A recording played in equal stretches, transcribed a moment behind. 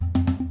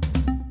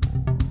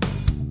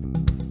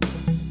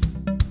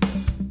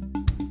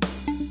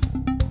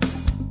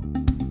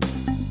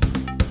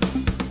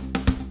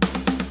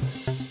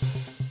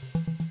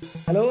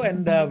Hello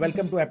and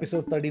welcome to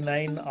episode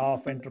 39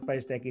 of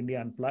Enterprise Tech India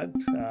Unplugged.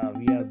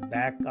 We are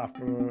back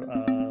after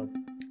a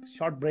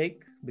short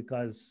break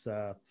because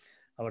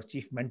our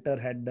chief mentor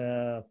had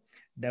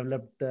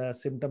developed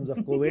symptoms of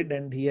COVID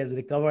and he has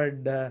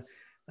recovered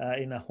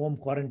in a home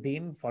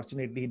quarantine.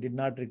 Fortunately, he did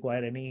not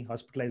require any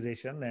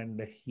hospitalization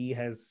and he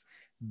has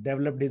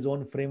developed his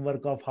own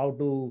framework of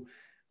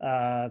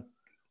uh,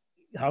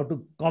 how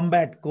to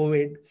combat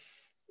COVID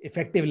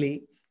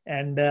effectively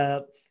and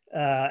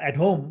at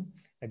home,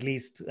 at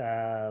least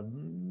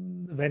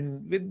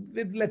when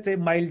with let's say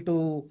mild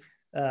to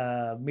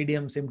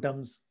medium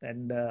symptoms.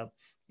 And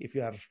if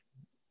you are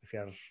if you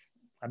are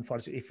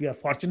unfortunate, if you are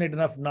fortunate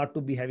enough not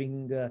to be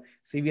having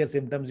severe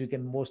symptoms, you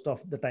can most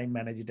of the time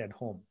manage it at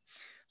home.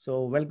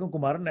 So welcome,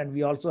 Kumaran, and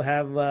we also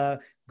have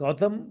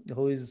Gautam,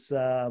 who is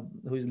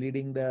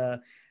leading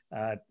the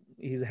uh,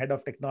 he's head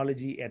of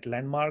technology at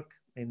Landmark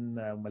in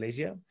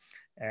Malaysia,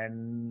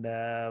 and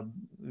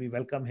we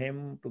welcome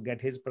him to get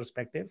his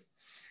perspective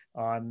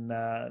on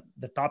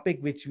the topic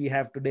which we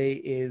have today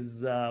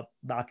is the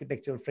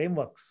architectural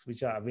frameworks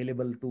which are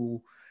available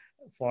to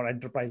for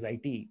enterprise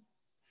IT.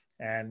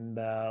 And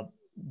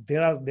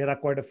there are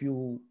quite a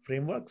few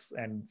frameworks,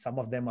 and some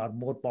of them are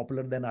more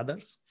popular than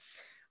others.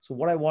 So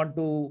what I want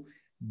to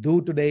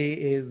do today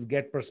is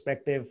get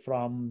perspective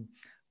from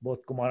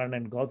both Kumaran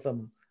and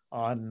Gautam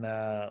on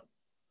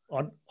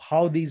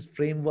how these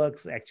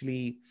frameworks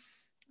actually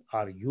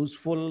are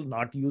useful,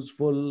 not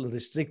useful,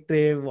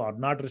 restrictive or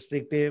not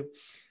restrictive.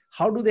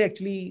 How do they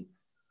actually,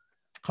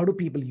 how do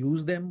people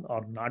use them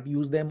or not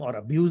use them or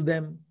abuse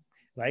them,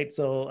 right?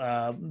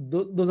 So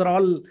those are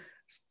all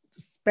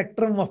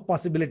spectrum of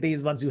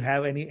possibilities once you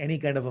have any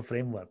kind of a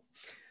framework.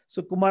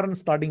 So Kumaran,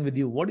 starting with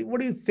you, what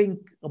do you think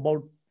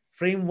about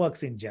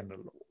frameworks in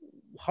general?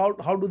 How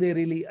do they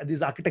really,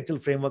 these architectural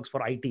frameworks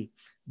for IT?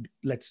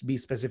 Let's be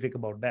specific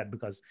about that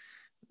because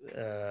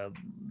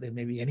there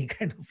may be any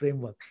kind of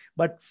framework.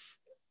 But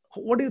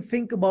what do you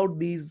think about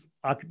these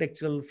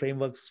architectural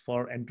frameworks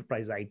for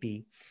enterprise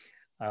IT?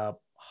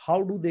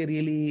 How do they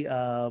really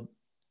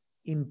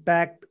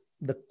impact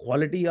the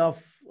quality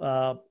of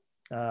uh,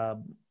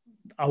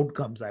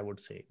 outcomes, I would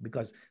say,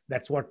 because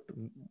that's what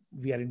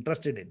we are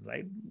interested in,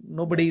 right? Yeah,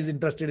 Nobody is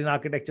interested in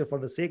architecture for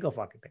the sake of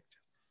architecture.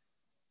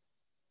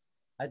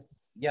 I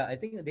yeah, I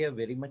think they are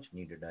very much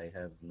needed. I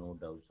have no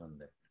doubts on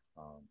that.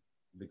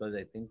 Because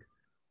I think,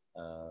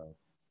 uh,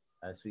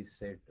 as we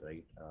said,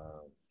 right,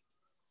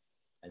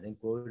 I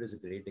think COVID is a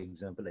great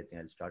example. I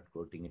think I'll start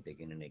quoting it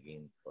again and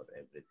again for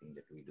everything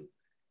that we do.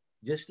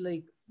 Just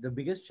like the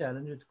biggest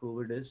challenge with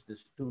COVID is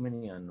there's too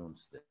many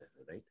unknowns there,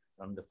 right?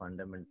 From the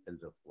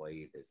fundamentals of why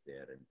it is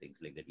there and things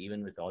like that,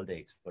 even with all the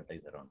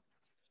expertise around.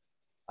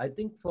 I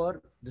think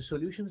for the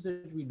solutions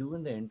that we do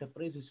in the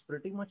enterprise is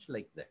pretty much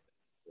like that,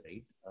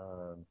 right?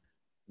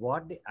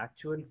 What the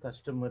actual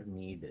customer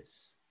need is,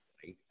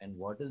 right? And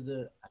what is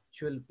the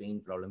actual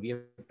pain problem? We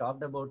have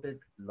talked about it,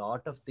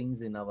 lot of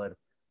things in our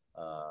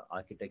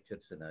architecture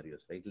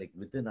scenarios, right? Like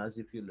within us,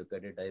 if you look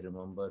at it, I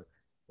remember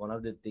one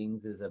of the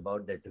things is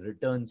about that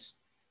returns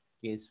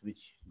case, which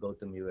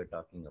Gautam you were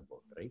talking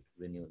about, right?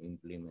 When you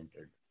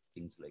implemented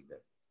things like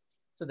that.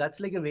 So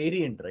that's like a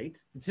variant, right?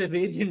 It's a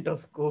variant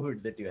of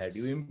COVID that you had.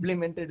 You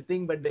implemented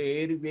thing, but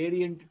the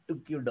variant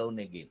took you down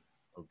again.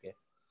 Okay.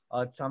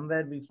 Or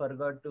somewhere we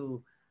forgot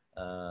to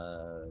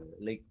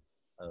like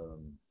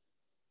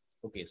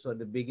okay, so at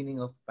the beginning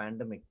of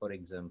pandemic, for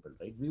example,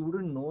 right? We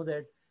wouldn't know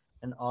that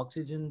an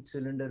oxygen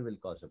cylinder will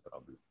cause a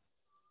problem,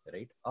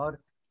 right? Or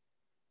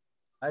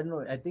I don't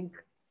know. I think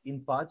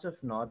in parts of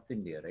North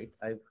India, right?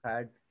 I've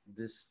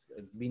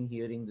been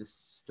hearing this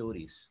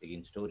stories,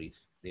 again, stories.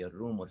 They are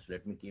rumors.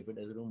 Let me keep it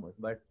as rumors.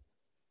 But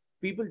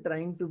people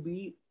trying to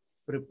be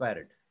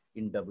prepared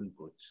in double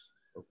quotes.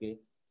 Okay.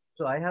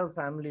 So I have a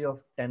family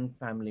of 10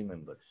 family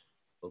members.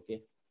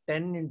 Okay.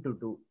 10 into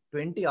 2,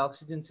 20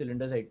 oxygen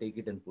cylinders. I take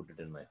it and put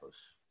it in my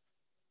house.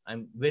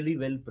 I'm very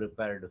well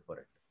prepared for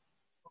it.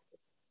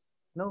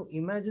 Now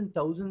imagine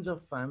thousands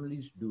of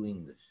families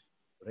doing this,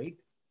 right?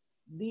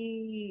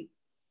 The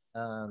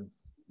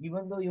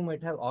Even though you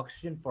might have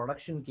oxygen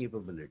production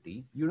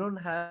capability, you don't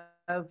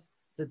have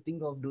the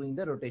thing of doing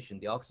the rotation.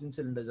 The oxygen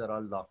cylinders are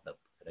all locked up,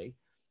 right?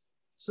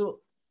 So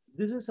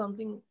this is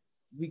something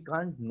we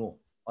can't know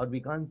or we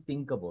can't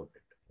think about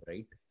it,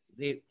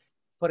 right?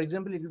 For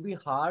example, it will be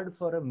hard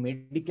for a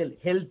medical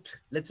health.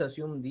 Let's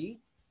assume the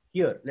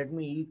here. Let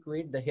me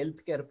equate the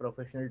healthcare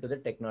professional to the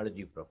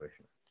technology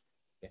professional.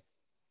 Okay,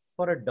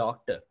 for a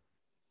doctor,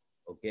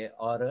 okay,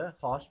 or a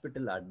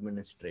hospital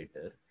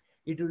administrator,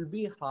 it will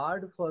be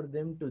hard for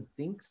them to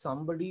think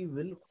somebody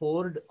will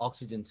hoard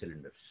oxygen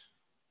cylinders.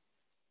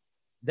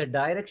 The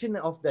direction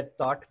of that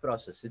thought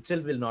process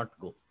itself will not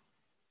go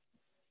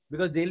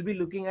because they'll be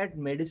looking at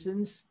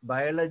medicines,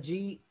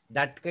 biology,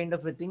 that kind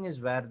of a thing is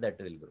where that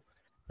will go,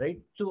 right?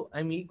 So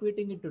I'm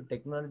equating it to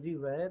technology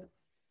where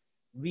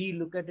we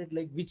look at it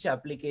like which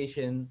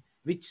application,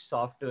 which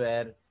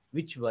software,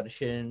 which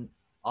version,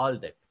 all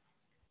that.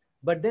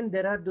 But then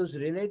there are those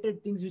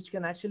related things which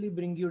can actually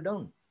bring you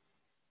down.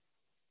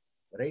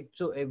 right?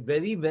 So a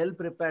very well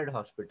prepared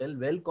hospital,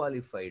 well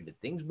qualified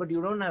things, but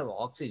you don't have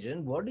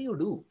oxygen. What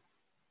do,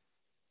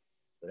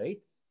 right?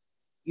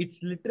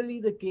 It's literally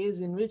the case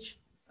in which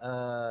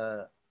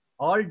uh,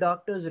 all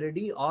doctors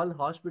ready, all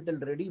hospital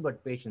ready,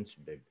 but patients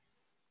dead,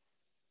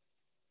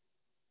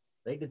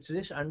 right? It's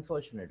just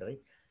unfortunate, right?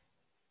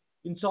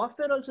 In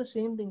software also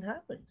same thing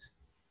happens.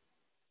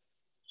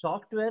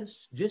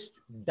 Softwares just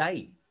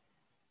die,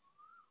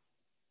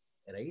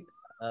 right?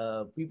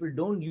 People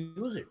don't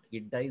use it.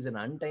 It dies an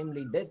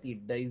untimely death.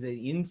 It dies an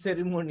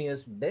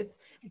unceremonious death.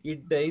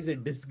 It dies a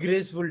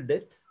disgraceful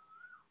death,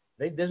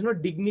 right? There's no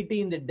dignity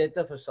in the death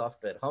of a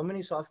software. How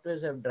many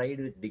softwares have died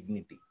with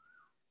dignity?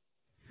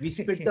 We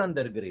spit on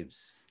their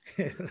graves.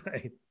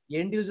 Right.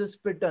 End users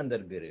spit on their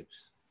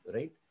graves,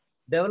 right?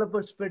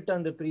 Developers spit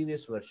on the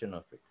previous version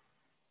of it.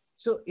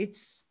 So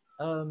it's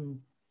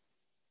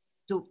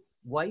so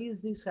why is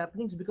this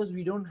happening? It's because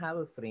we don't have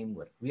a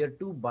framework. We are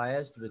too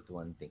biased with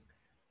one thing.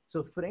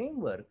 So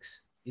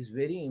frameworks is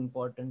very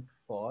important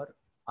for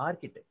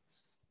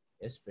architects,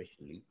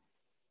 especially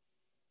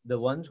the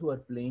ones who are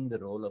playing the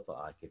role of an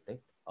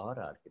architect or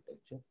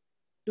architecture,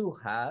 to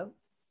have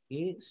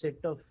a set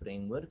of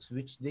frameworks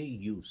which they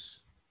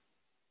use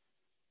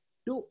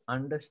to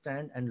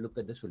understand and look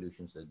at the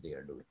solutions that they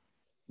are doing.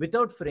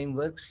 Without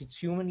frameworks, it's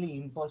humanly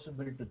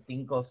impossible to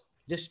think of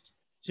just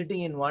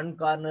sitting in one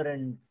corner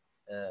and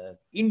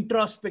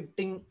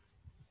introspecting.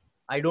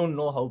 I don't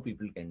know how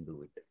people can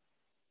do it.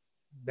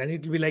 Then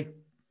it will be like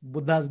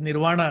Buddha's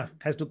nirvana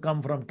has to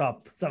come from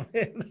top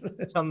somewhere.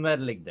 Somewhere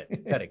like that.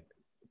 Correct.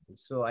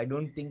 So I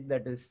don't think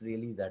that is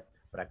really that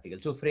practical.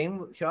 So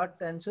short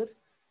answer,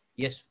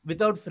 yes.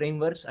 Without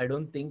frameworks, I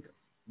don't think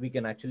we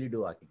can actually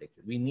do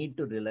architecture. We need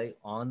to rely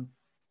on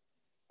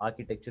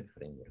architecture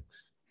frameworks.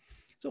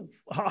 So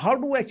how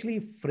do actually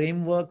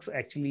frameworks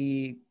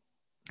actually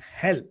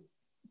help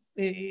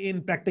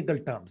in practical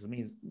terms?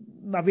 Means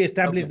now we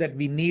established Okay. that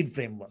we need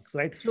frameworks,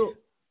 right? So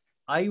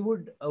I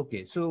would,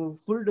 okay. So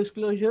full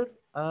disclosure,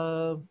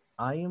 I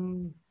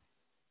am,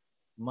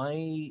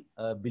 my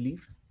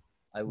belief,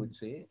 I would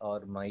say,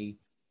 or my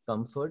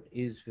comfort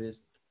is with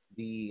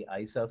the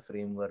ISA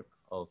framework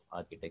of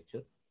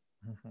architecture.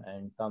 Mhm.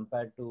 And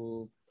compared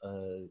to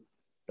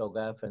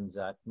TOGAF and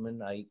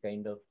Zachman, I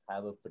kind of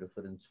have a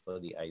preference for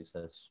the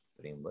ISA's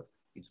framework.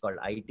 It's called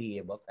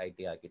ITA book,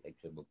 IT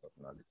Architecture Book of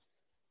Knowledge.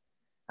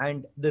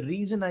 And the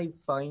reason I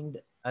find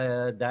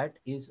that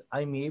is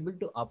I'm able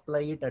to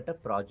apply it at a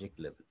project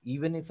level.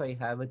 Even if I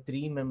have a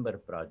 3-member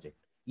project,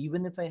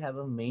 even if I have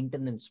a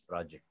maintenance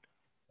project,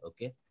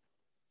 okay,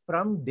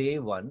 from day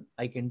one,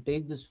 I can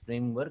take this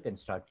framework and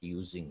start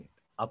using it,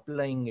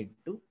 applying it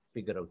to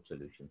figure out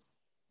solutions.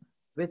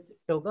 With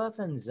TOGAF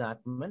and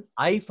Zachman,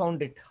 I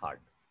found it hard.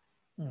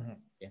 Mhm.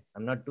 Okay?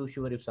 I'm not too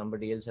sure if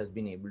somebody else has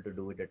been able to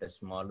do it at a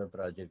smaller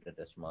project, at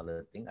a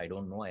smaller thing. I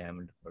don't know. I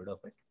haven't heard of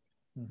it.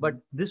 But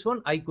Mhm. this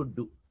one I could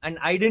do. And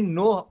I didn't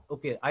know,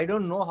 okay, I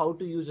don't know how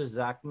to use a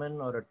Zachman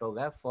or a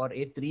TOGAF for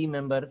a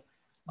 3-member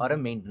or a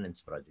Mhm.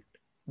 maintenance project.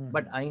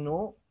 But Mhm. I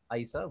know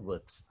ISA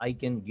works. I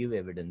can give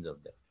evidence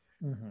of that.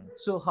 Mhm.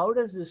 So how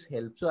does this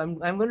help? So I'm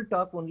going to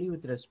talk only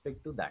with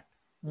respect to that.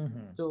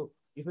 Mhm. So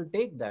if you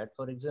take that,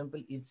 for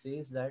example, it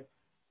says that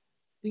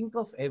think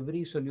of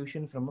every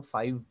solution from a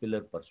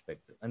 5-pillar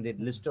perspective, and they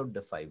list out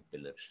the 5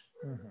 pillars.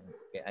 Mhm.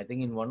 Okay, I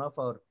think in one of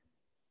our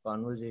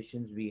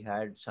conversations we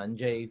had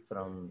Sanjay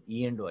from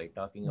E&Y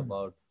talking Mhm.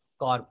 about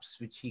Corpse,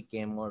 which he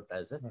came out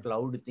as a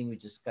cloud thing,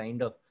 which is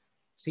kind of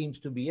seems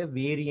to be a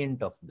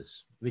variant of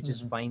this, which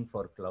is Mhm. fine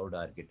for cloud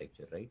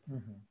architecture, right?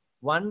 Mhm.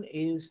 One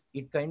is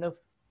it kind of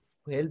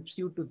helps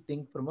you to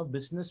think from a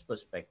business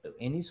perspective.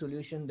 Any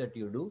solution that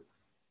you do,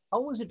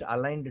 how is it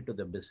aligned to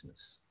the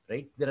business,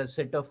 right? There are a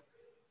set of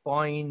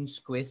points,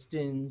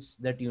 questions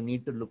that you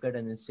need to look at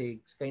and then say,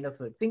 it's kind of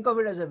think of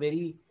it as a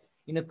very,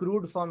 in a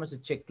crude form, as a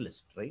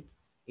checklist, right?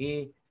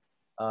 A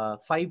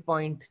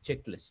 5-point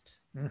checklist.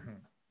 Mhm.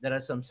 There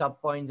are some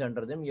sub points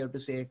under them. You have to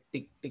say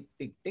tick, tick,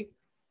 tick, tick.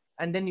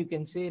 And then you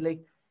can say,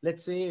 like,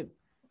 let's say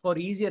for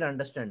easier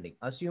understanding,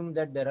 assume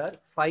that there are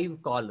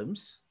 5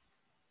 columns,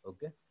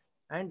 okay,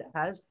 and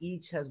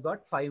each has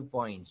got 5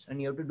 points,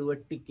 and you have to do a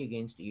tick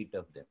against each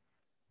of them.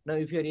 Now,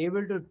 if you're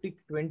able to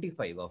tick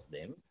 25 of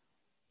them,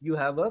 you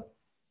have a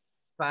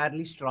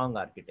fairly strong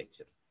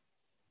architecture.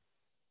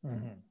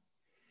 Mhm.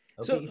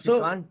 Okay, So, if you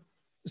so, can't,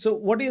 so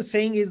what you're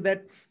saying is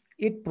that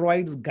it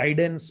provides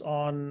guidance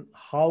on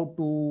how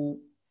to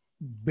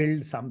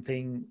build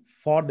something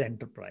for the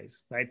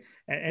enterprise, right?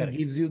 And correct,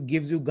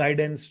 gives you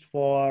guidance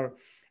for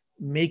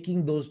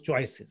making those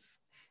choices,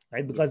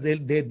 right? yes, Because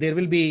there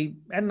will be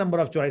a number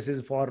of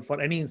choices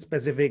for any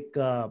specific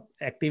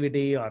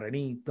activity or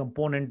any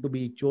component to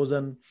be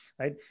chosen,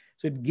 right?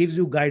 So it gives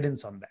you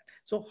guidance on that.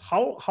 So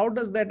how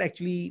does that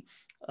actually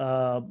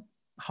uh,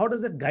 how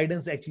does that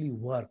guidance actually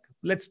work?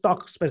 Let's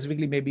talk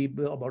specifically maybe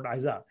about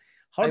ISA.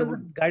 How I does would,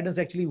 that guidance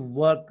actually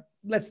work?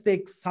 Let's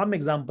take some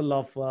example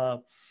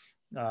of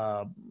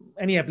uh,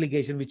 any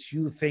application which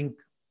you think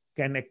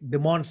can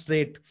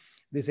demonstrate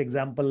this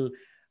example,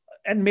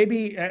 and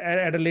maybe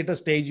at a later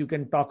stage you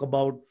can talk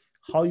about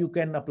how you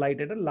can apply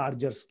it at a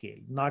larger scale,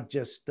 not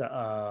just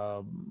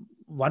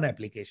one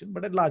application,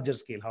 but at larger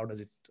scale. How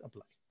does it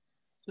apply?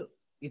 So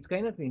it's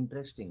kind of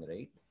interesting,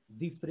 right?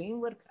 The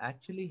framework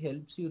actually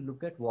helps you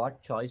look at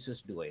what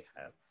choices do I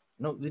have.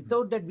 Now,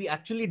 without that, we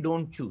actually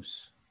don't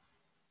choose.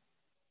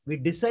 We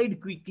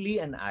decide quickly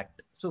and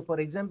act. So, for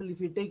example, if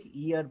you take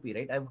ERP,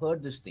 right? I've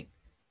heard this thing.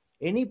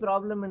 Any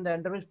problem in the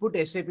enterprise, put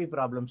SAP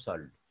problem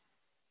solved.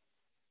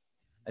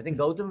 I think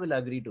Gautam will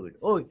agree to it.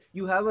 Oh,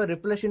 you have a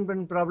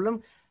replenishment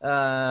problem.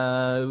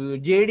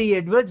 JD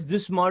Edwards,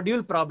 this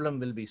module problem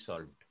will be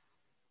solved.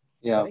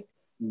 Yeah. Correct?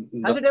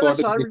 Has it ever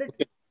solved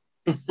it?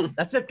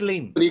 That's a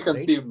claim.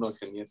 Preconceived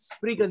notion, yes.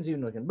 Preconceived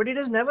notion. But it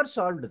has never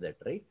solved that,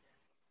 right?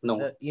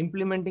 No.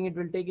 Implementing it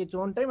will take its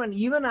own time. And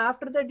even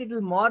after that, it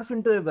will morph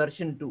into a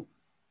version 2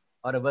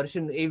 or a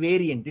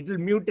variant. It will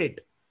mutate.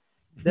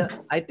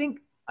 I think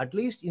at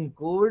least in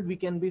code, we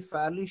can be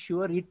fairly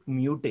sure it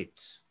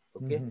mutates.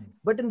 Okay. Mm-hmm.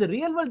 But in the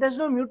real world, there's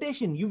no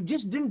mutation. You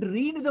just didn't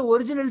read the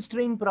original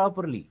strain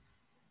properly.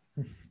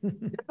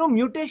 There's no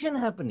mutation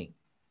happening.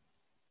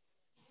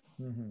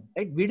 Mm-hmm.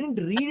 Right? We didn't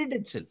read it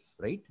itself,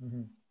 right?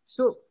 Mm-hmm.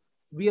 So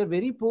we are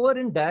very poor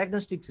in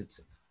diagnostics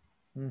itself.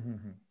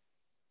 Mm-hmm.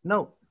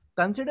 Now,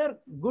 consider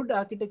good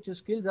architecture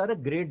skills are a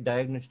great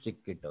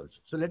diagnostic kit also.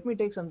 So let me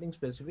take something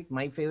specific.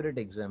 My favorite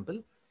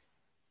example.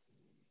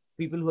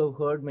 People who have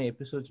heard my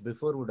episodes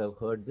before would have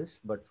heard this,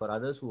 but for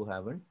others who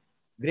haven't,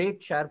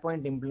 great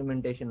SharePoint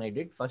implementation I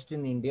did. First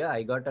in India,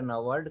 I got an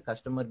award.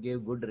 Customer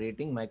gave good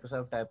rating.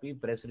 Microsoft happy.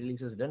 Press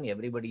release is done.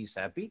 Everybody is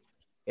happy.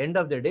 End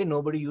of the day,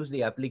 nobody used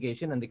the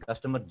application and the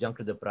customer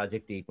junked the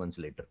project 8 months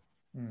later.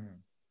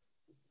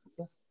 Mm-hmm.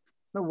 Okay.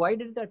 Now, why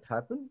did that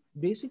happen?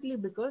 Basically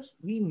because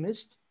we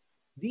missed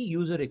the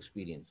user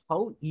experience.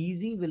 How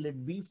easy will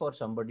it be for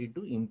somebody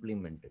to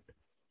implement it?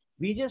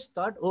 We just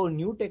thought, oh,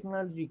 new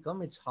technology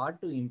come, it's hard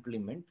to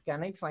implement.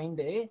 Can I find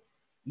a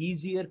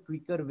easier,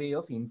 quicker way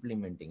of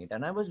implementing it?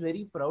 And I was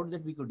very proud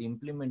that we could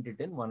implement it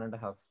in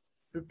 1.5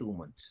 to 2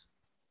 months.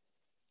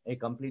 A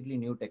completely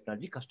new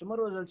technology. Customer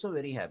was also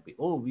very happy.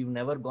 Oh, we've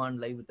never gone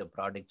live with a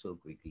product so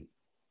quickly.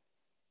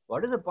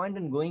 What is the point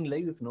in going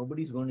live if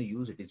nobody's going to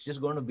use it? It's just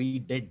going to be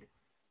dead.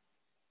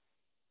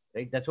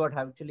 Right? That's what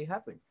actually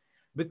happened.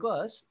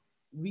 Because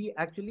we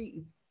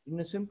actually, in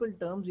a simple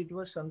terms, it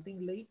was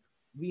something like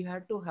we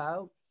had to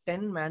have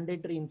 10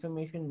 mandatory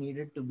information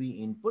needed to be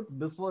input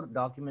before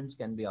documents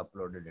can be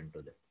uploaded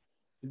into that.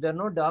 If there are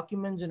no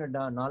documents in a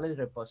knowledge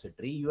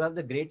repository, you have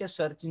the greatest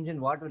search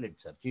engine. What will it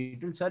search?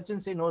 It will search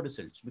and say no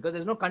results because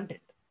there's no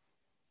content.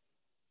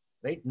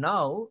 Right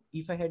now,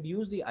 if I had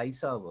used the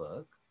ISA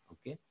work,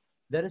 okay,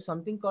 there is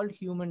something called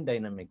human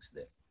dynamics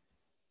there.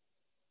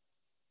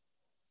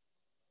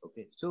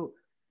 Okay, so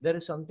there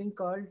is something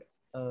called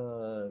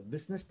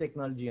business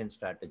technology and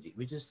strategy,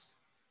 which is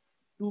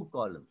 2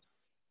 columns.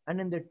 And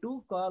in the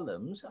 2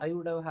 columns, I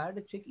would have had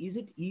to check, is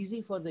it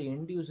easy for the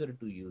end user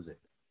to use it?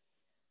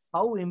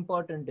 How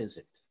important is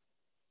it?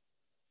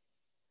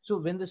 So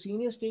when the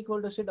senior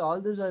stakeholder said, all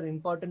these are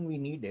important, we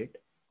need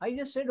it, I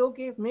just said,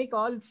 okay, make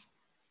all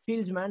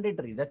fields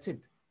mandatory. That's it.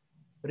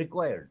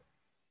 Required.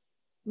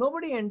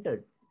 Nobody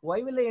entered.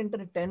 Why will I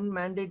enter 10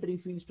 mandatory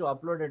fields to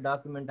upload a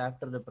document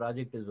after the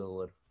project is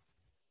over?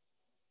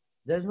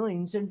 There's no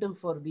incentive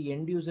for the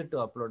end user to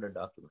upload a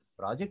document.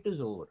 Project is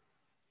over.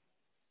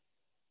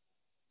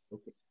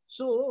 Okay.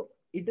 So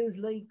it is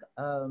like,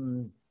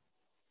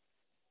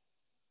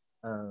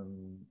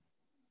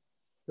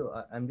 so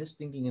I'm just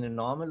thinking in a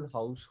normal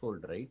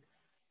household, right?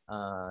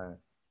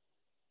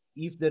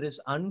 If there is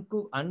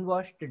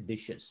unwashed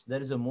dishes,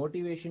 there is a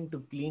motivation to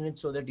clean it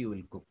so that you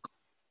will cook.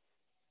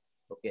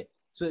 Okay.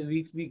 So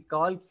if we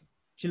call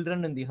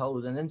children in the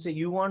house and then say,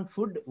 you want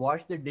food,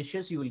 wash the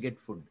dishes, you will get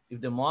food.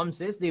 If the mom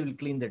says, they will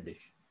clean the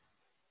dish.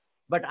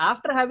 But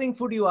after having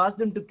food, you ask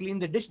them to clean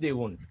the dish, they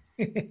won't.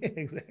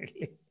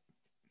 Exactly.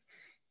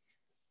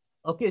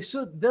 Okay,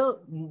 so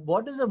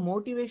what is the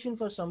motivation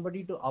for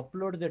somebody to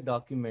upload the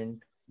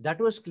document? That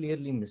was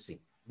clearly missing.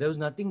 There was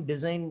nothing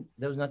designed,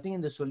 there was nothing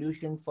in the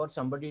solution for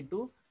somebody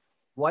to,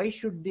 why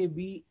should they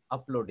be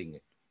uploading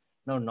it?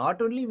 Now,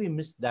 not only we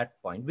missed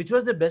that point, which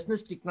was the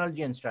business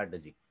technology and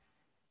strategy.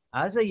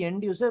 As an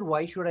end user,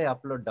 why should I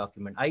upload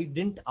document? I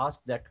didn't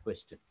ask that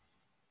question.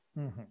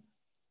 Mm-hmm.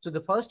 So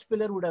the first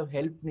pillar would have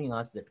helped me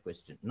ask that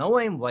question. Now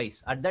I am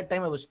wise. At that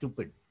time, I was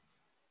stupid.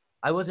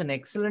 I was an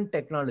excellent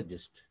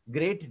technologist,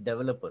 great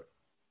developer,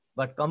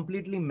 but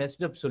completely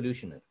messed up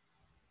solutioner.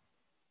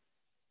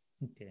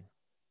 Okay.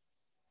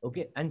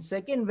 Okay. And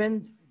second,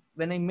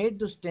 when I made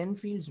those 10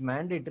 fields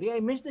mandatory, I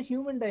missed the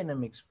human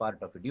dynamics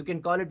part of it. You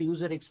can call it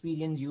user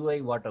experience,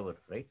 UI, whatever,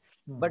 right?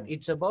 Mm-hmm. But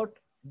it's about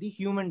the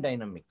human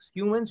dynamics.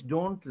 Humans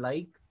don't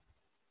like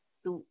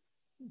to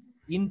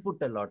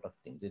input a lot of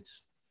things.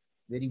 It's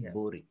very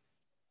boring.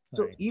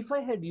 So if I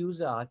had used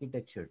the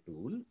architecture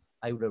tool,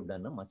 I would have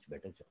done a much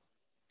better job.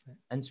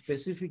 And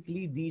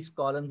specifically, these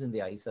columns in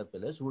the ISA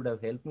pillars would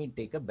have helped me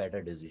take a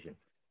better decision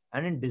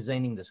and in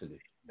designing the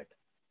solution better.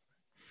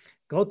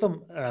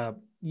 Gautam,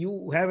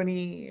 you have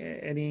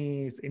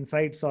any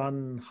insights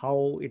on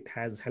how it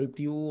has helped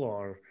you,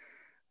 or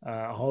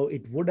how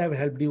it would have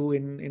helped you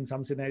in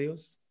some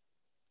scenarios?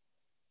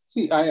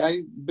 See,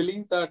 I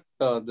believe that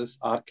this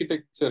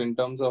architecture in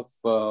terms of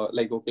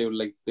like, okay,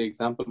 like the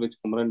example which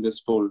Kumaran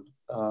just told,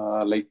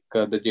 the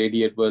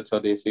JD Edwards or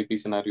the SAP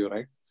scenario,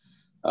 right?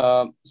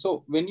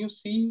 So when you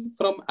see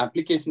from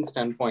application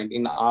standpoint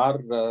in our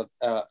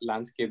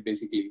landscape,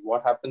 basically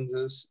what happens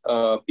is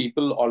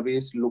people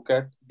always look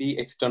at the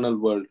external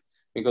world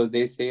because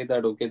they say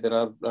that, okay, there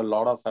are a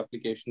lot of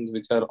applications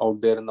which are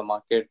out there in the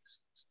market,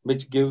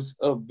 which gives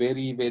a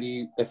very,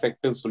 very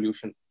effective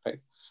solution, right?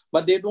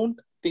 But they don't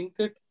think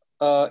it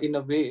in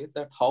a way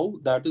that how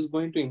that is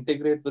going to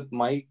integrate with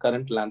my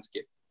current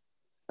landscape,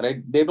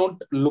 right? They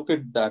don't look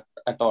at that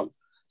at all.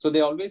 So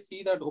they always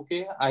see that,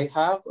 okay, I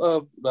have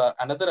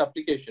another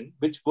application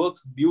which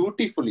works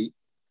beautifully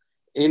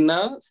in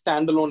a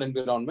standalone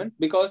environment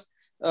because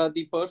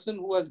the person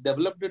who has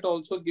developed it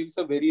also gives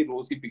a very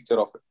rosy picture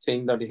of it,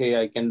 saying that,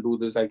 hey, I can do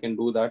this, I can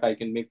do that, I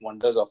can make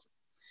wonders of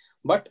it.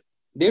 But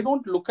they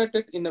don't look at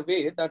it in a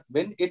way that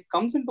when it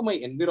comes into my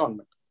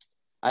environment,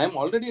 I am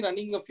already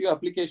running a few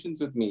applications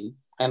with me,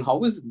 and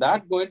how is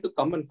that going to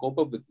come and cope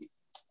up with me,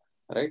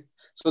 right?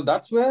 So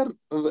that's where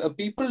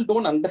people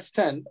don't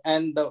understand,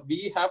 and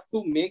we have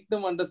to make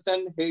them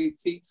understand, hey,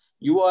 see,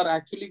 you are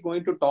actually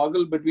going to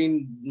toggle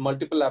between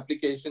multiple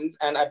applications,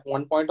 and at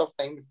one point of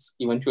time it's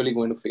eventually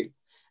going to fail.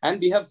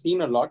 And we have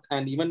seen a lot,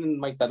 and even in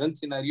my current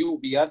scenario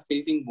we are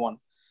facing one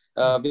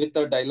with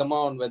a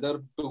dilemma on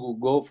whether to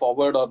go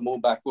forward or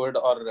move backward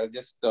or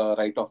just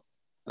write off,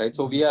 right?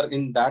 So we are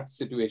in that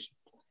situation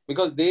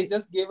because they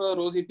just gave a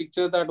rosy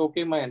picture that,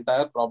 okay, my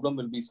entire problem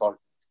will be solved.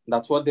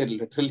 That's what they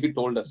literally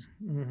told us.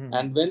 Mm-hmm.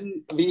 And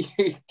when we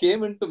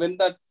when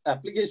that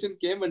application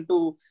came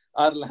into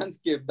our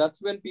landscape,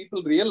 that's when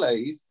people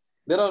realized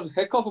there are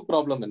heck of a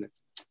problem in it,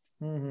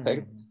 Mm-hmm.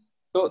 right?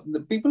 So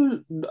the people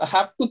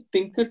have to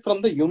think it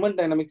from the human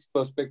dynamics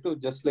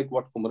perspective, just like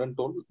what Kumaran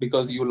told,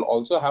 because you'll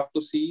also have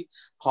to see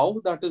how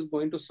that is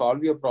going to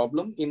solve your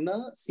problem in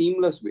a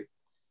seamless way.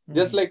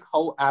 Just like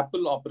how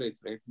Apple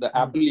operates, right? The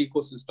Apple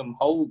ecosystem,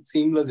 how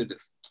seamless it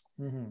is.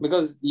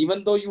 Because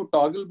even though you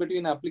toggle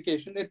between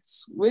application,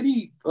 it's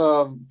very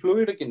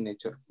fluidic in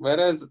nature.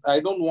 Whereas I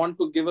don't want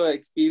to give an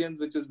experience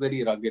which is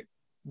very rugged.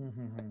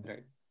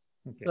 Right.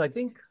 Okay. So I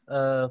think,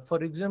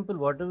 for example,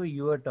 whatever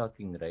you are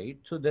talking, right?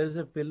 So there's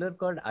a pillar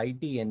called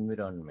IT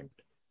environment.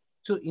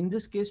 So in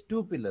this case,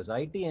 two pillars,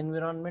 IT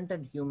environment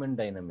and human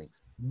dynamics,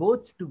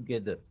 both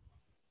together,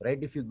 right?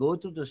 If you go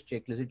through those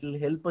checklists, it will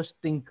help us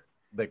think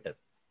better.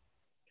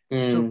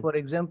 So for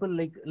example,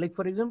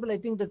 for example, I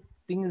think the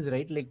thing is,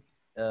 right, like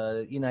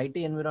in IT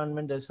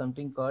environment, there's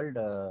something called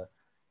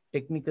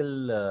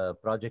technical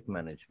project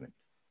management.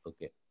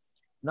 Okay.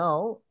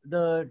 Now,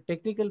 the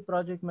technical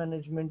project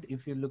management,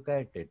 if you look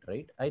at it,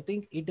 right, I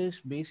think it is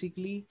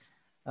basically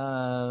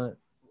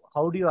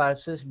how do you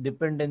assess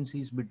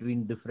dependencies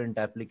between different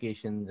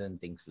applications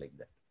and things like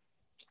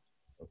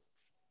that.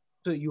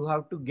 So you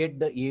have to get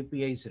the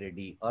APIs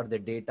ready or the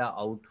data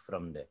out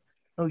from there.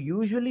 Now,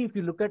 usually, if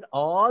you look at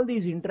all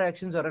these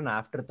interactions are an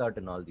afterthought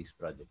in all these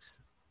projects.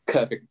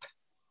 Correct.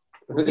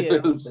 Okay,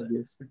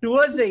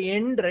 towards the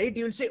end, right,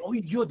 you'll say, oh,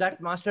 yo, that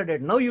master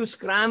did. Now you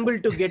scramble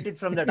to get it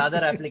from that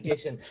other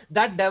application.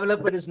 That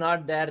developer is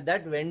not there.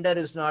 That vendor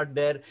is not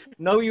there.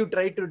 Now you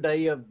try to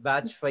die a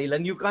batch file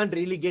and you can't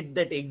really get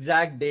that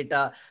exact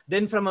data.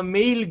 Then from a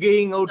mail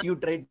going out, you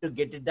try to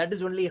get it. That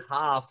is only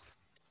half.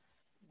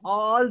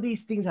 All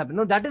these things happen.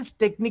 No, that is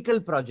technical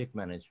project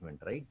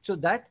management, right? So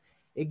that,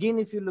 again,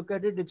 if you look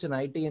at it, it's an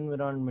IT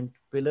environment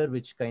pillar,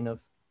 which kind of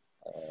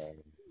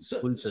so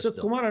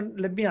Kumaran,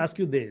 let me ask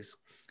you this: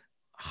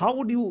 how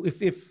would you,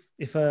 if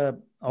a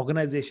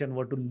organization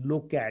were to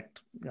look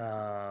at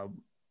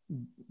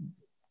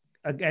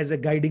as a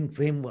guiding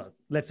framework,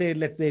 let's say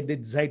they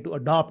decide to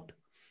adopt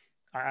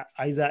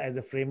ISA as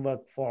a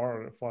framework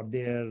for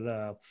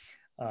their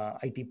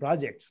IT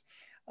projects,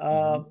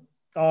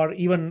 or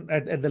even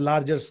at the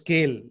larger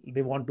scale,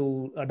 they want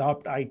to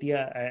adopt IT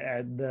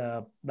at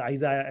the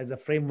ISA as a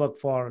framework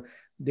for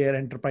their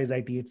enterprise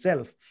IT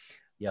itself.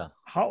 Yeah.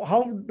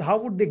 How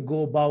would they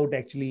go about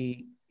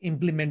actually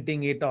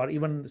implementing it or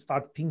even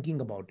start thinking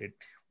about it?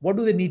 What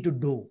do they need to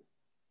do?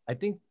 I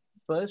think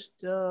first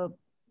they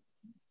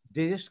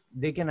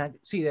can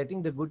see. I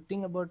think the good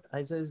thing about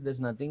ISA is there's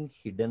nothing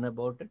hidden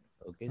about it.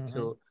 Okay,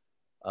 so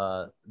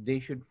they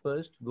should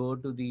first go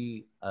to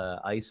the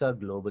ISA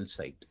global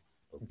site.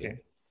 Okay,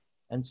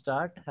 and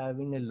start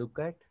having a look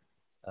at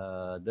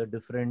the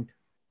different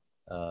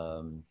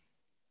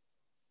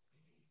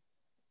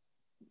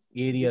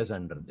areas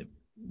under them.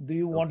 Do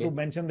you want to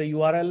mention the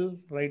URL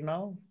right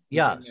now?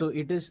 Yeah, so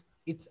it's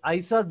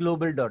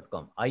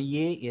isaglobal.com,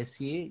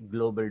 IASA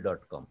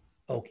global.com.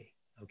 Okay.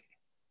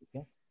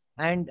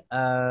 And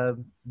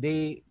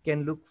they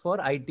can look for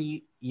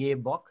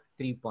ITABOK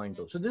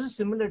 3.0. So this is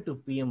similar to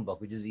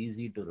PMBOK, which is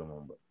easy to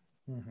remember.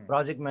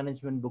 Project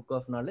Management Book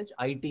of Knowledge,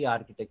 IT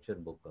Architecture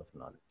Book of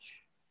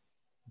Knowledge.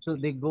 So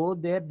they go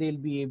there, they'll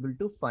be able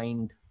to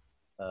find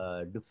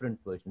different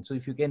versions. So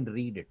if you can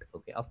read it,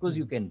 okay, of course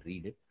you can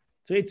read it.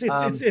 So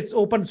it's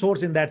open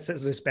source in that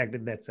respect,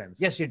 in that sense.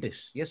 Yes, it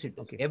is. Yes, it is.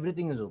 Okay.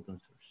 Everything is open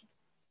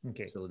source.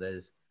 Okay. So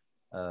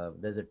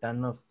there's a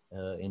ton of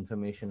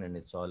information, and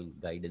it's all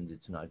guidance.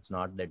 It's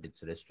not that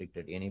it's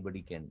restricted.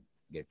 Anybody can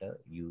get a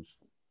use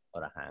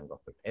or a hang of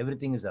it.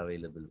 Everything is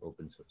available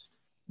open source.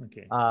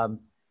 Okay.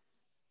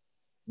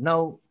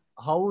 Now,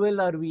 how well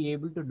are we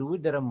able to do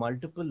it? There are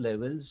multiple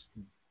levels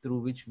through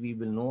which we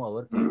will know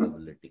our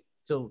capability.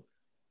 So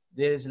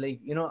there's like,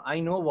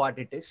 I know what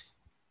it is.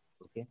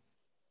 Okay.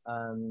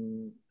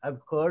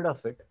 I've heard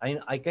of it.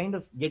 I kind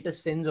of get a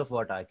sense of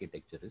what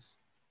architecture is.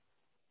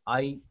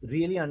 I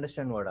really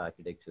understand what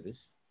architecture is.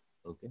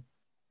 Okay.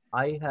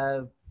 I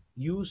have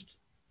used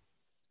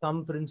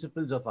some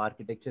principles of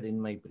architecture in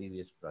my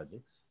previous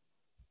projects.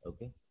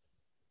 Okay.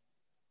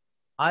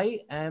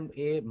 I am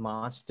a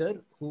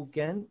master who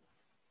can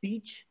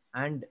teach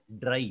and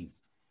drive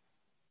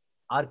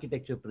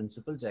architecture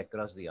principles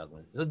across the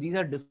organization. So these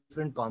are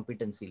different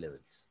competency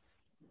levels.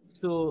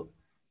 So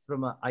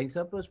from an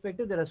ISA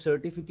perspective, there are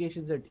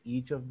certifications at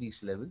each of these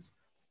levels.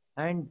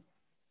 And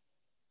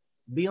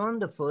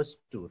beyond the first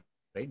two,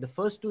 right? The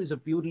first two is a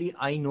purely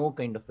I know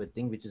kind of a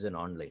thing, which is an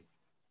online.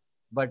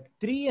 But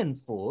 3 and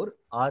 4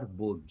 are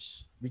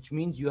boards, which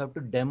means you have to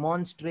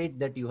demonstrate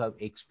that you have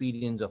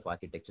experience of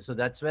architecture. So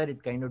that's where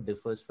it kind of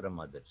differs from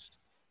others.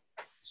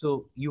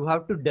 So you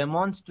have to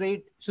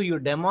demonstrate. So you're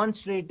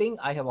demonstrating,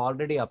 I have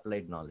already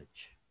applied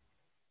knowledge.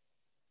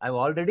 I've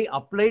already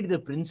applied the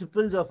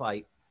principles of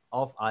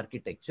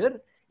architecture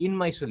in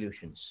my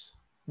solutions.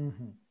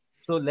 Mm-hmm.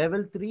 So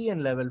level 3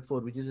 and level 4,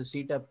 which is a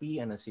CETA P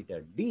and a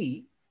CETA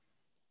D,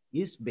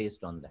 is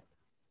based on that.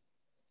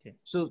 Okay.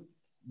 So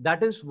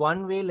that is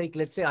one way, like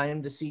let's say I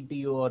am the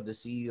CTO or the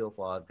CEO of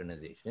our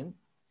organization.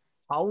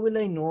 How will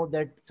I know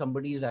that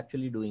somebody is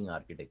actually doing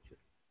architecture?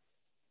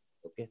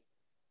 Okay.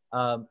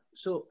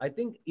 So I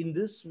think in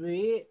this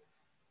way,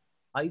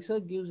 ISA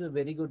gives a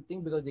very good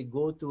thing because they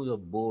go through the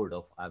board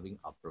of having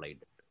applied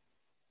it.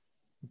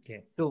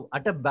 Okay. So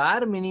at a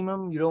bare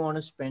minimum, you don't want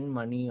to spend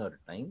money or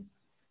time.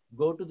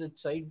 Go to the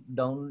site,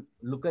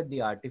 look at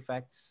the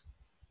artifacts,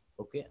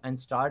 okay, and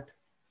start.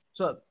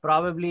 So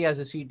probably as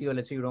a CTO,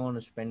 let's say you don't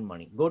want to spend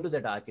money. Go to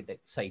that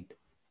architect site,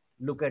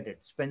 look at it,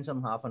 spend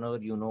some half an hour,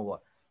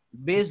 what.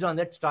 Based on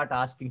that, start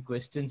asking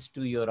questions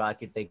to your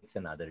architects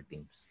and other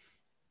teams.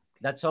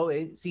 That's how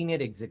a senior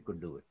exec could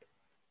do it.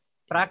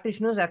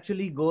 Practitioners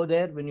actually go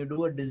there when you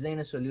do design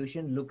a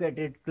solution, look at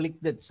it, click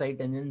that site,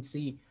 and then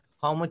see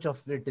how much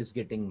of it is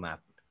getting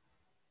mapped.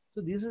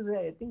 So this is,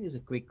 I think, is a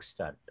quick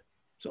start.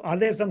 So are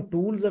there some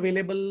tools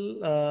available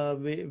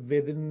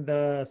within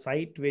the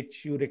site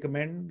which you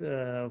recommend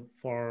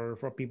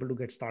for people to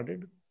get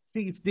started?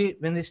 See,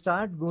 when they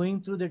start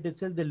going through that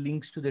itself, the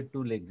links to the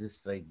tool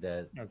exist right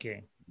there.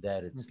 Okay.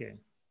 There it's okay.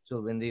 So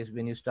when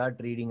you start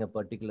reading a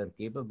particular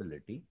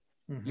capability,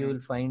 Mm-hmm. you will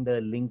find a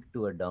link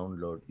to a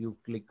download. You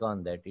click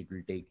on that, it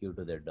will take you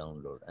to the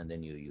download, and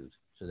then you use.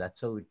 So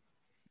that's how it.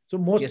 So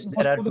most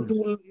of the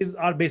tools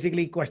are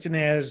basically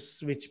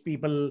questionnaires which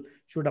people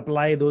should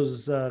apply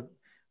those.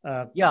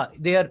 Yeah,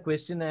 they are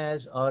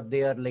questionnaires, or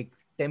they are like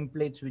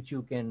templates which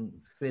you can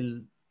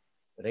fill,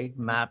 right?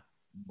 Map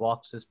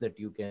boxes that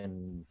you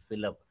can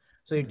fill up.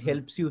 So it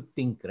helps you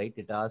think, right?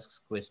 It asks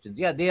questions.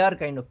 Yeah, they are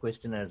kind of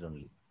questionnaires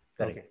only.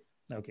 Correct.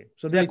 Okay.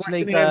 So there are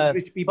questionnaires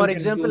which people for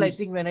example, can use. I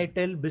think when I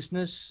tell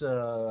business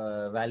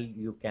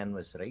value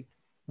canvas, right?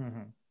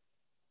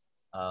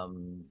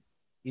 Mm-hmm.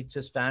 It's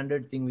a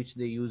standard thing which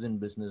they use in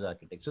business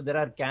architecture. So there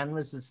are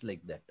canvases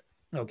like that.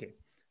 Okay.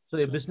 So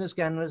a business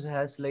canvas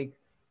has like,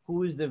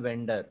 who is the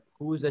vendor?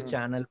 Who is the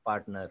channel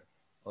partner?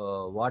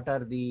 What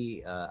are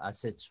the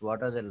assets?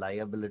 What are the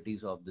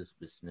liabilities of this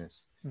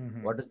business?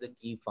 Mm-hmm. What is the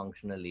key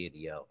functional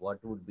area?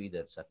 What would be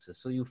their success?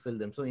 So you fill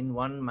them. So in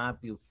one map,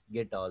 you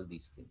get all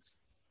these things.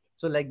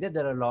 So like that,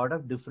 there are a lot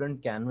of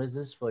different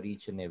canvases for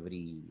each and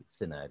every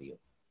scenario.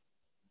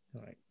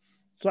 All right.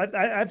 So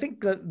I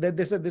think that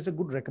there's a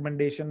good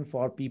recommendation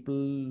for people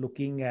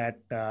looking at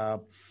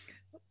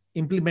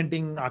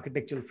implementing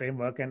architectural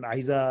framework, and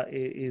ISA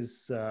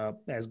is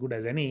as good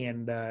as any.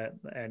 And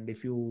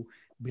if you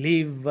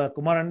believe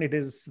Kumaran, it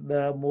is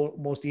the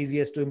most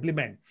easiest to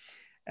implement.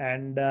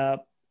 And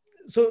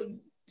so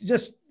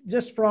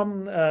just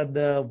from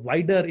the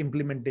wider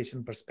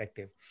implementation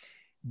perspective,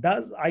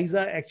 does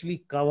ISA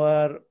actually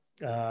cover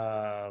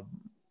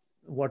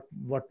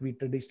what we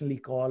traditionally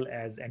call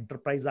as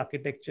enterprise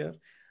architecture?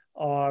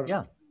 Or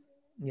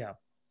yeah,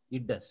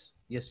 it does.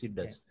 Yes, it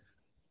does.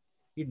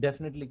 Yeah. It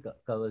definitely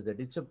covers that.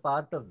 It's a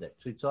part of that.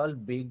 So it's all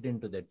baked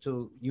into that.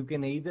 So you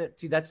can either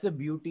see, that's the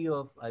beauty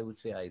of, I would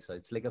say, ISA.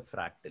 It's like a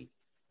fractal.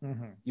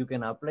 Mm-hmm. You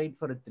can apply it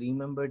for a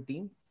 3-member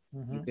team.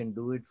 Mm-hmm. You can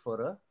do it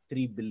for a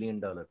 $3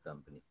 billion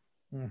company.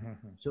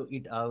 Mm-hmm. So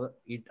it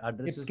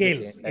addresses the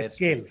entire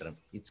spectrum.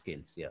 It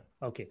scales. Yeah.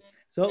 Okay.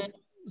 So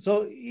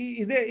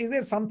is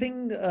there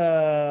something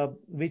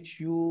which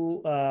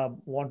you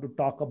want to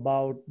talk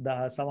about,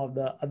 some of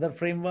the other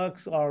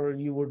frameworks, or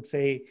you would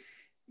say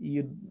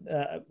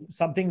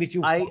something which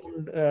you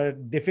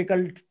found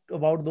difficult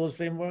about those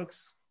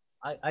frameworks?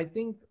 I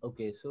think,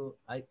 okay, so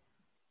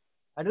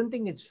I don't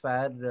think it's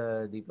fair,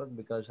 Deepak,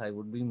 because I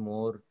would be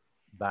more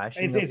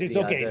bashing It's, of it's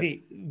the okay. other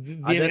See,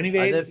 we have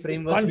anyway, other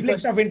frameworks, conflict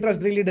because of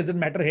interest really doesn't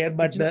matter here,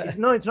 but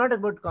no, it's not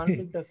about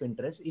conflict of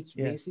interest. It's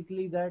yeah.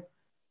 basically that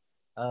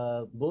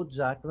both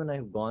Zatman,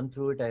 I've gone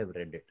through it, I've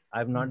read it.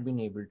 I've not been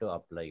able to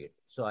apply it.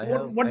 So I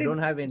don't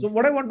have any. So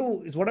what I want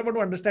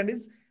to understand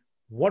is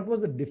what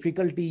was the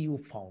difficulty you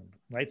found,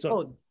 right?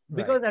 So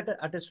because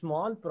at a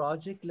small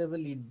project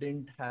level, it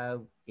didn't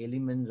have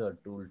elements or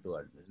tool to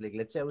address. Like,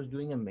 let's say I was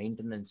doing a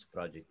maintenance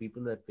project,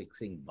 people were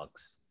fixing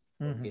bugs.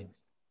 Okay,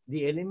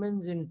 the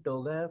elements in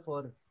Toga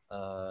for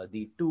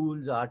the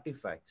tools,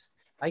 artifacts,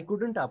 I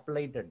couldn't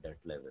apply it at that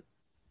level.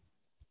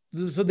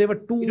 So they were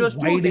too It was too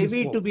wide in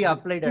heavy scope. to be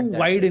applied Too at that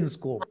wide level. in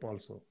scope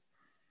also.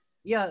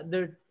 Yeah,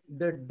 the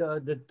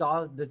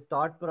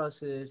thought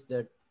process,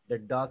 that the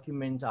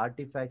documents,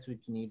 artifacts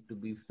which need to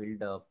be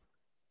filled up,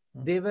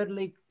 they were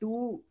like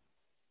too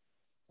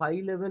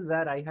high level,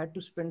 where I had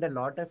to spend a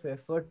lot of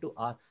effort to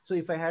ask. So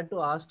if I had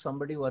to ask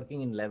somebody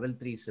working in level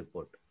 3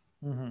 support,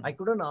 I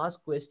couldn't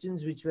ask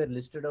questions which were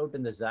listed out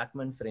in the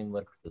Zachman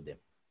framework to them.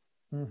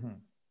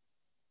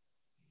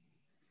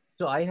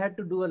 So I had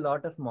to do a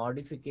lot of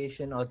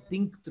modification or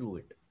think through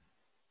it.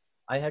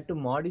 I had to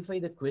modify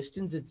the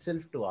questions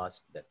itself to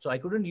ask that. So I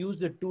couldn't use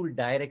the tool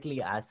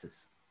directly as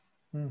is.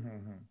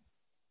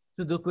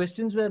 So the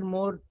questions were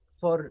more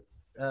for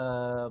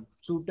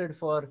suited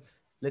for,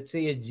 let's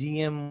say, a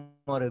GM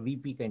or a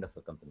VP kind of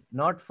a company,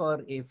 not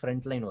for a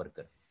frontline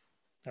worker.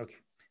 Okay.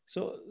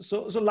 So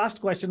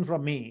last question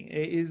from me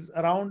is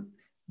around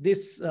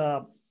this,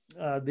 the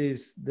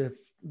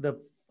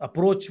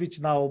approach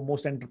which now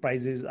most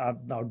enterprises are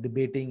now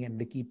debating, and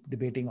they keep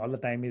debating all the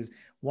time, is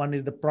one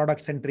is the product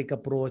centric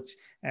approach,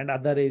 and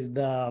other is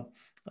the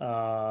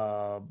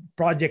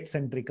project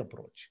centric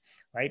approach,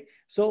 right?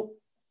 So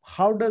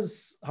how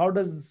does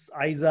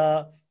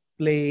ISA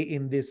play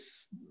in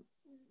this,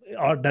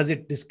 or does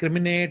it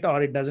discriminate,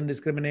 or it doesn't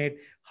discriminate?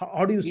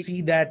 How do you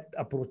see that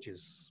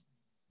approaches?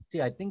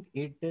 See, I think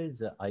it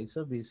is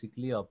ISA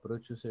basically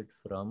approaches it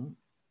from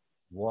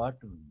what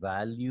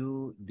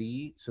value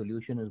the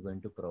solution is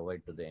going to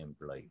provide to the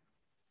employee.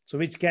 So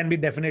which can be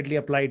definitely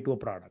applied to a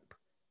product.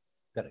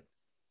 Correct.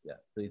 Yeah.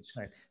 So it's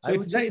right.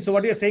 So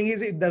what you're saying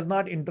is it does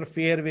not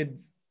interfere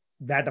with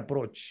that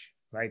approach,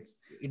 right?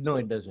 No,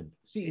 it doesn't.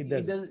 See, it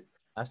does,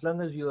 as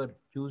long as you are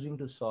choosing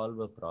to solve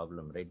a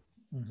problem, right?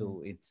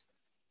 So it's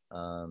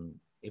a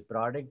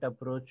product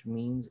approach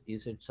means,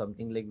 is it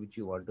something like which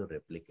you want to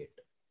replicate?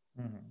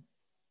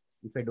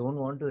 If I don't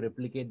want to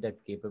replicate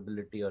that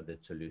capability or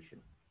that solution,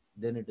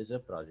 then it is a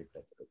project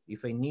approach.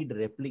 If I need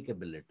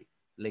replicability,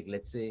 like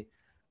let's say,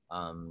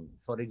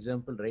 for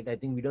example, right, I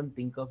think we don't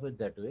think of it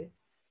that way.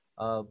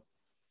 I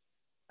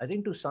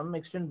think to some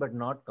extent, but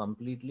not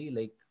completely.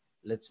 Like,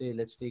 let's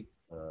take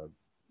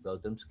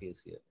Gautam's case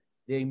here.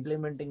 They're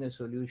implementing a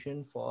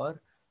solution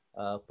for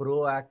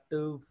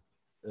proactive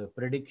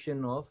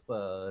prediction of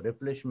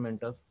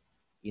replenishment of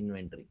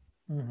inventory.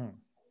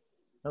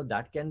 Now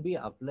that can be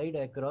applied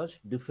across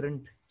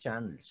different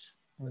channels,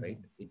 right?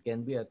 It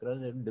can be across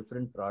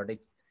different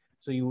products.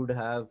 So you would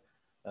have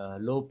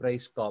low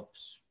price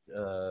shops,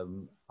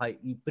 high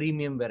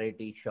premium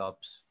variety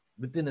shops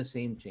within the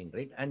same chain,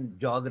 right? And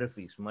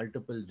geographies,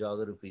 multiple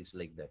geographies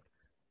like that.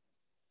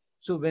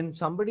 So when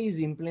somebody is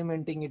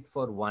implementing it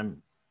for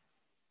one,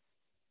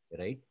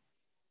 right?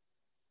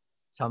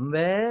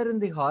 Somewhere in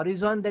the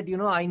horizon that,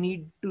 I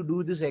need to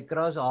do this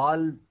across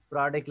all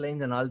product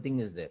lines and all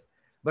things is there.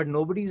 But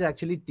nobody is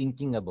actually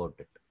thinking about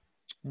it.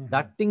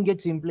 That thing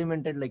gets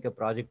implemented like a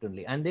project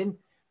only. And then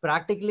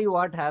practically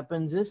what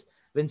happens is,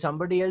 when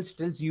somebody else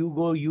tells you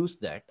go use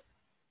that,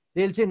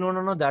 they'll say,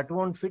 no, that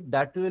won't fit.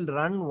 That will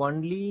run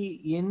only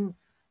in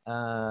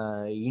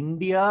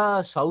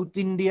India, South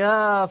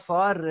India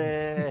for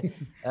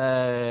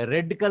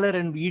red color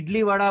and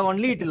idli vada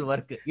only it will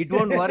work. It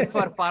won't work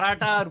for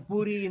paratha or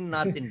puri in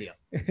North India.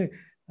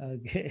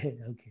 Okay.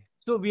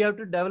 So we have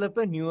to develop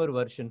a newer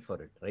version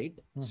for it, right?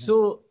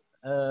 So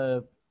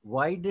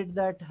why did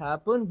that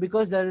happen?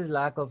 Because there is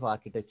lack of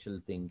architectural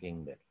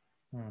thinking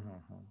there.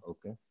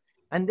 Okay.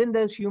 And then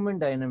there's human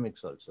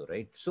dynamics also,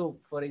 right? So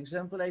for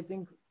example, I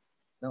think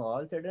now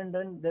all said and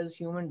done, there's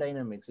human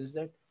dynamics, is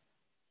that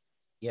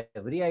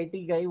every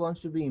IT guy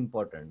wants to be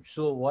important.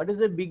 So what is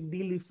the big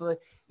deal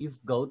if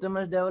Gautam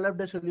has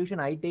developed a solution,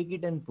 I take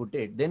it and put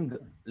it, then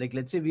like,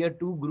 let's say we are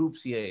two group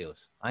CIOs.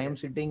 I am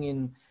sitting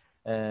in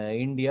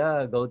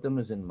India, Gautam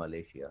is in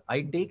Malaysia.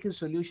 I take his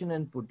solution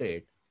and put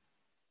it.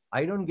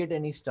 I don't get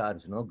any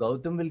stars, no?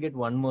 Gautam will get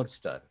one more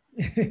star.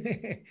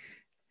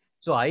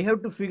 So I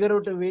have to figure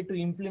out a way to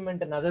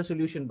implement another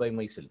solution by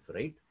myself,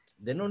 right?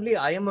 Then only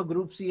I am a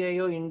group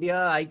CIO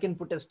India, I can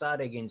put a star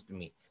against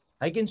me.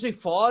 I can say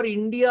for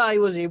India, I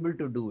was able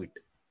to do it.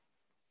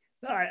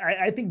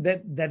 I think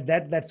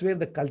that's where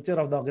the culture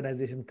of the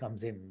organization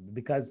comes in,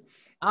 because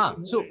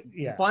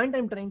the point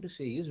I'm trying to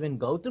say is, when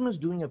Gautam is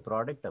doing a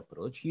product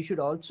approach, he should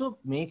also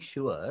make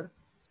sure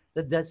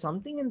that there's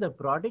something in the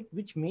product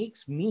which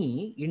makes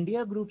me,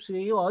 India Group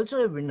CIO,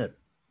 also a winner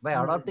by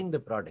adopting the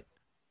product.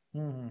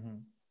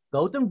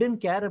 Gautam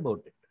didn't care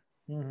about it.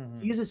 Mm-hmm.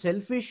 He is a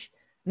selfish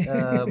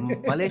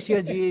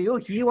Malaysia GAO.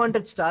 He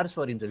wanted stars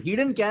for himself. He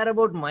didn't care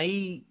about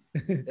my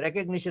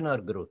recognition or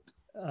growth.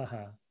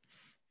 Uh-huh.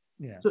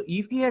 Yeah. So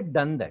if he had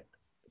done that,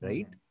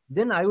 right,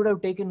 then I would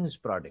have taken his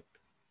product,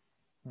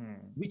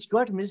 which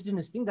got missed in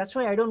his thing. That's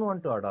why I don't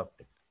want to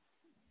adopt it.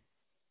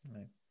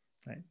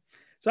 Right.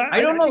 So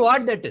I don't know think,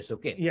 what that is.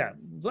 Okay. Yeah.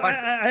 So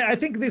I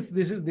think this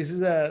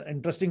is an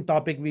interesting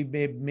topic we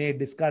may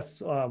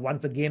discuss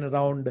once again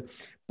around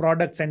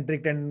product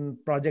centric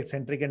and project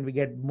centric, and we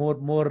get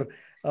more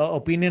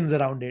opinions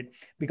around it,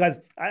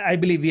 because I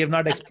believe we have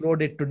not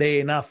explored it today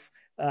enough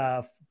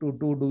to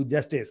do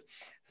justice.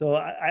 So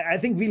I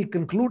think we'll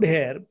conclude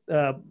here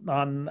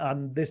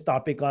on this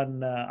topic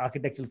on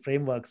architectural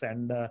frameworks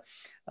and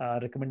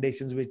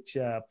recommendations which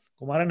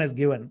Kumaran has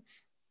given.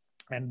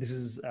 And this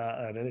is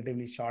a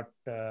relatively short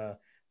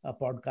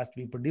podcast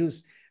we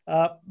produce.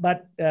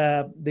 But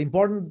the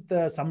important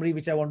summary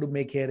which I want to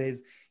make here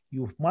is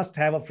you must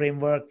have a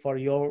framework for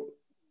your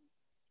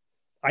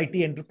IT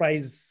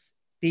enterprise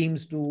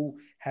teams to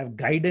have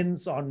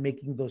guidance on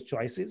making those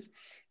choices.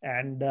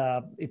 And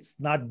it's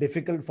not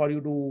difficult for you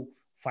to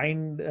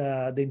find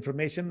the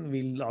information.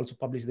 We'll also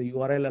publish the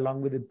URL along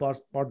with the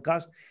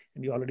podcast.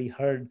 And you already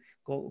heard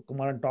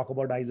Kumaran talk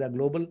about ISA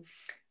Global.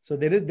 So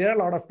there are a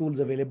lot of tools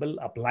available.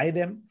 Apply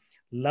them,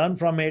 learn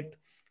from it.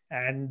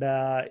 And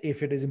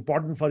if it is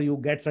important for you,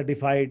 get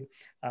certified.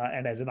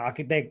 And as an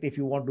architect, if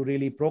you want to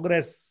really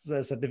progress,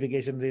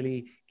 certification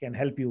really can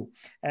help you.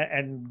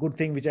 And good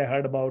thing which I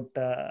heard about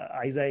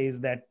ISA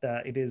is that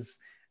it is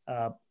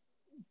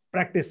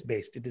practice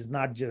based. It is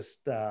not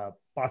just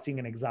passing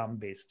an exam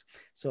based.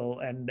 So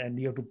and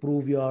you have to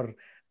prove your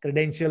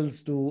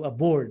credentials to a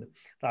board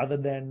rather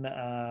than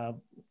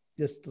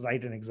just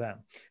write an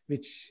exam,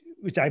 which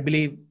I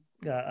believe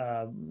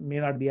may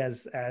not be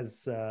as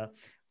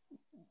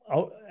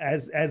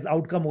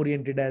outcome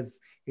oriented as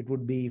it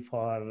would be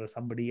for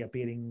somebody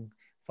appearing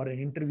for an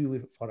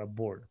interview for a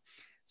board.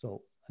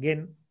 So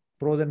again,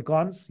 pros and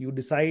cons, you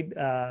decide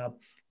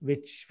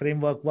which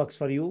framework works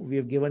for you. We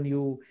have given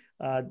you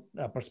a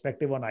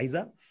perspective on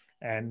ISA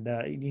and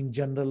in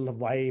general of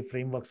why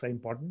frameworks are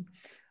important.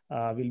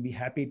 We'll be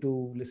happy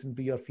to listen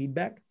to your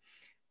feedback.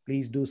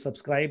 Please do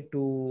subscribe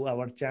to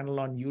our channel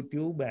on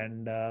YouTube.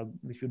 And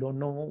if you don't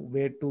know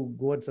where to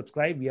go and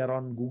subscribe, we are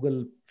on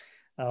Google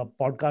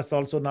Podcasts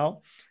also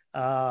now.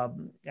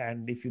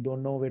 And if you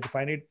don't know where to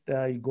find it,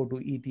 you go to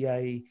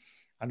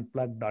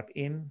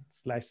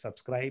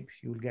etiunplugged.in/subscribe.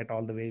 You will get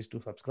all the ways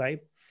to subscribe.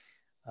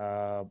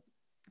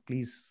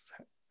 Please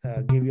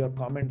give your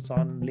comments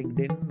on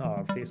LinkedIn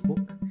or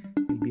Facebook.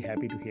 We'll be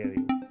happy to hear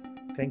you.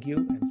 Thank you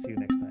and see you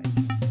next time.